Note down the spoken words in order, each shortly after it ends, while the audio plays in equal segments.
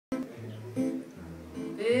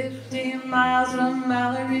15 miles from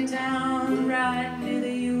Mallory town, right near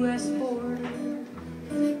the U.S. border.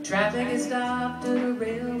 Traffic had stopped at a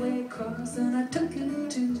railway crossing. I took it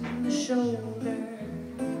to the shoulder.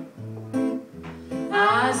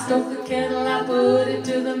 I stoked the kettle, I put it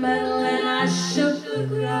to the metal, and I shook the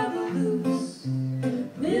gravel loose.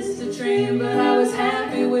 Missed the train, but I was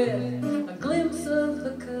happy with a glimpse of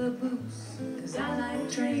the caboose. 'Cause I like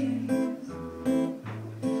trains,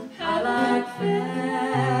 I like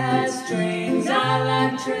fast trains, I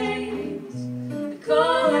like trains that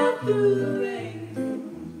call out through the rain.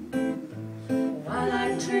 Oh, I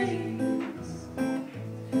like trains,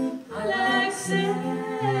 I like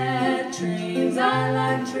sad trains, I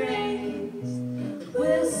like trains that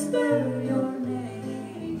whisper your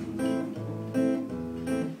name.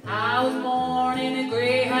 I was born in a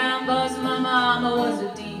Greyhound bus, my mama was a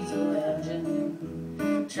diesel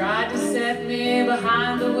engine. Tried to set me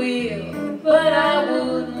behind the wheel, but I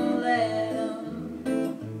wouldn't let them.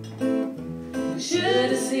 You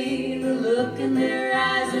should have seen the look in their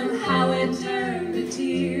eyes and how it turned to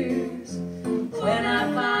tears when I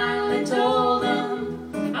finally told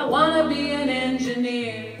them I want to be an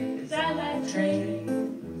engineer. 'Cause I like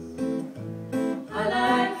trains, I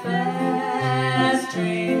like fast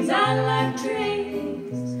trains, I like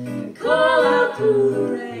trains that call out through the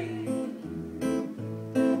rain.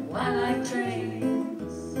 I like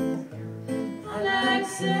trains, I like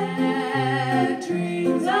sad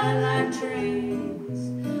trains, I like trains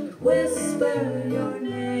that whisper your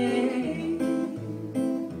name.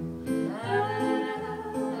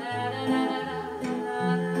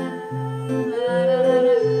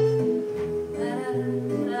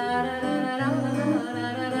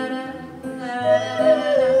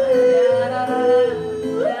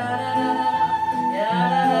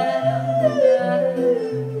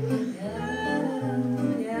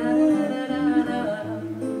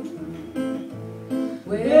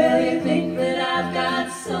 Well, you think that I've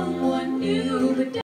got someone new, but